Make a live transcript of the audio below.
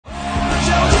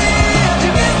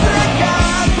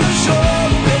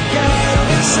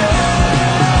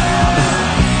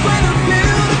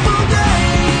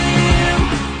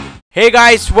Hey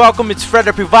guys, welcome, it's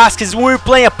Frederico Vasquez. We're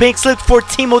playing a pink slip for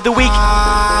Team of the Week.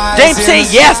 Dempsey,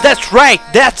 yes, that's right,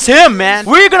 that's him, man.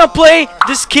 We're gonna play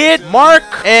this kid, Mark,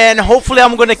 and hopefully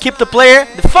I'm gonna keep the player.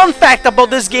 The fun fact about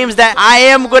this game is that I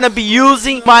am gonna be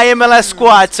using my MLS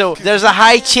squad, so there's a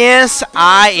high chance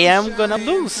I am gonna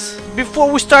lose. Before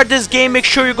we start this game, make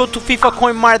sure you go to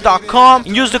FIFA.com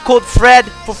and use the code FRED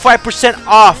for 5%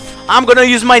 off. I'm gonna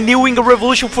use my new Wing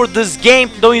Revolution for this game.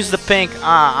 Don't use the pink.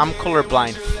 I'm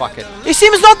colorblind. Fuck it. It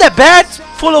seems not that bad.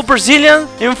 Full of Brazilian.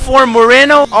 Inform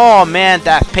Moreno. Oh man,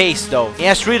 that pace though. He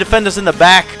has 3 defenders in the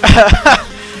back.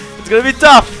 It's gonna be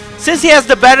tough. Since he has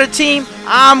the better team,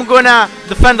 I'm gonna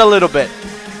defend a little bit.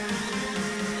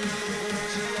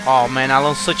 Oh man,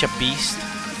 Alan's such a beast.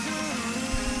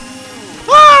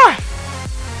 Ah!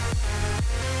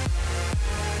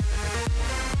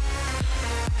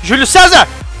 Julio Cesar!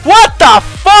 What the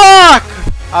fuck?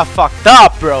 I fucked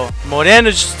up, bro. Moreno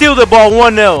just steal the ball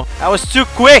 1-0. That was too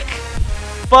quick.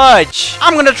 Fudge.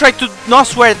 I'm gonna try to not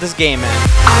swear at this game, man.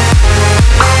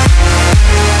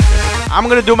 I'm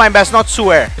gonna do my best not to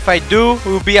swear. If I do, it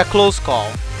will be a close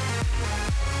call.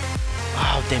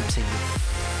 Oh, Dempsey.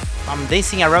 I'm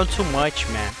dancing around too much,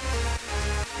 man.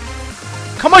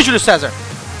 Come on, Julio Cesar.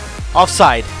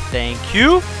 Offside. Thank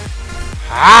you.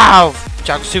 Ow.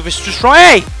 Thiago Silva is too strong.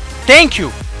 Hey, thank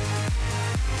you.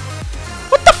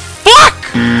 What the fuck?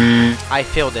 I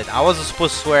failed it. I wasn't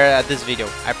supposed to swear at this video.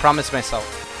 I promised myself.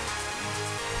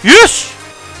 Yes!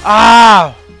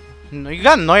 Ah! No, you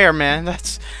got Neuer, man.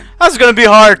 That's gonna be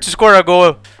hard to score a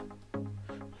goal.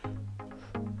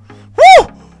 Woo!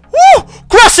 Woo!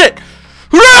 Cross it!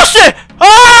 Cross it!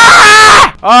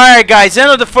 Ah! Alright guys,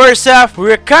 end of the first half.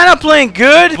 We're kind of playing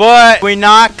good, but we're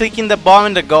not clicking the ball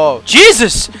in the goal.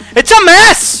 Jesus! It's a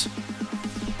mess!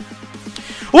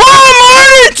 Whoa,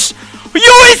 Martins!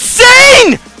 You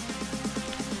insane!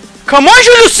 Come on,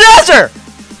 Julio Cesar!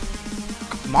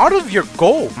 Come out of your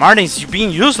goal. Martins, you're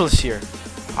being useless here.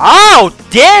 Oh,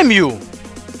 damn you!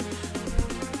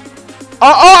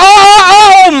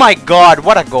 Oh my god,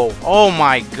 what a goal. Oh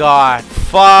my god.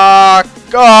 Fuck.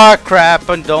 Oh crap,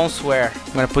 and don't swear.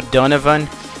 I'm gonna put Donovan.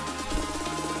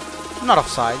 Not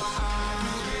offside.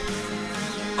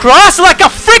 Cross like a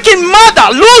freaking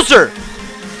mother, loser!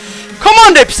 Come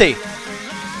on, Dempsey!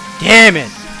 Damn it!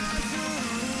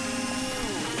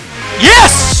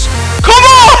 Yes! Come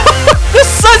on! The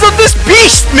size of this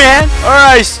beast, man!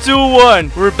 Alright, it's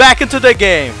 2-1. We're back into the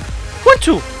game.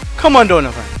 1-2. Come on,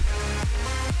 Donovan.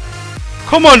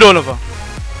 Come on, Donovan.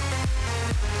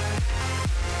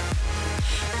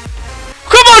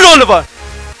 Come on, Donovan!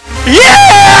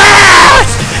 Yes!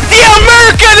 The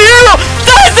American hero!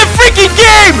 That's the freaking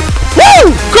game!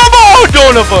 Woo! Come on,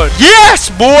 Donovan! Yes,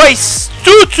 boys!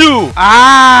 2-2!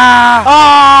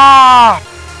 Ah!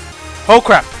 Oh,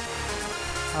 crap.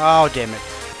 Oh, damn it.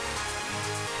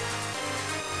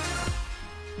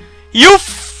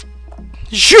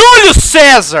 Julio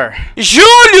Cesar!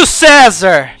 Julio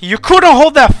Cesar! You couldn't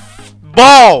hold that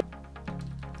ball!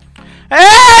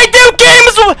 Hey, the game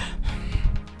is...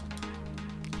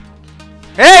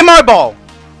 Hey, my ball!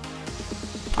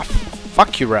 Oh,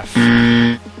 fuck you, ref.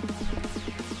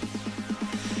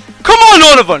 Come on,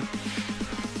 Donovan!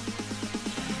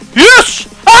 Yes!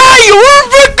 Ah, you were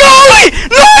the goalie!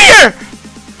 Neuer!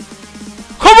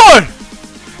 Come on!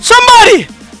 Somebody!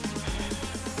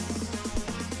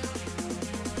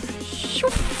 You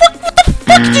fuck! What the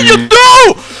fuck did you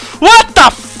do? What the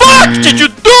fuck did you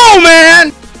do,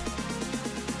 man?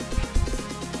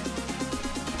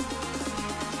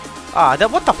 Ah,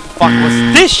 what the fuck was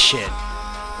this shit?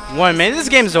 1 minute, this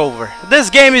game's over. This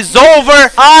game is over.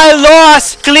 I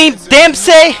lost Clint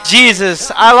Dempsey.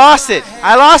 Jesus, I lost it.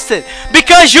 I lost it.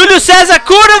 Because Julio Cesar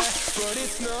couldn't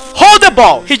hold the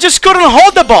ball. He just couldn't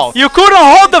hold the ball. You couldn't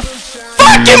hold the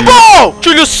fucking ball.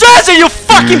 Julio Cesar, you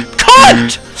fucking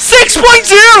cunt.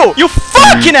 6.0. You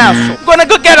fucking asshole. I'm gonna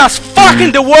go get us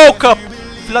fucking the World Cup.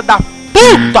 Filha da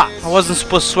puta. I wasn't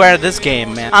supposed to swear at this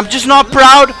game, man. I'm just not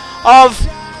proud of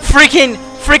freaking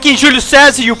Julio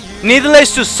Cesar. You,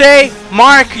 needless to say,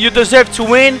 Mark, you deserve to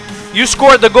win. You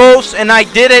scored the goals and I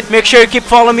did it. Make sure you keep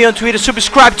following me on Twitter.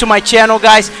 Subscribe to my channel,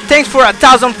 guys. Thanks for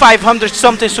 1,500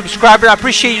 something subscribers. I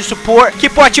appreciate your support.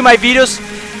 Keep watching my videos.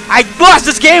 I lost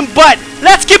this game, but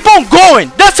let's keep on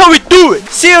going. That's how we do it.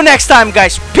 See you next time,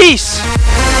 guys. Peace.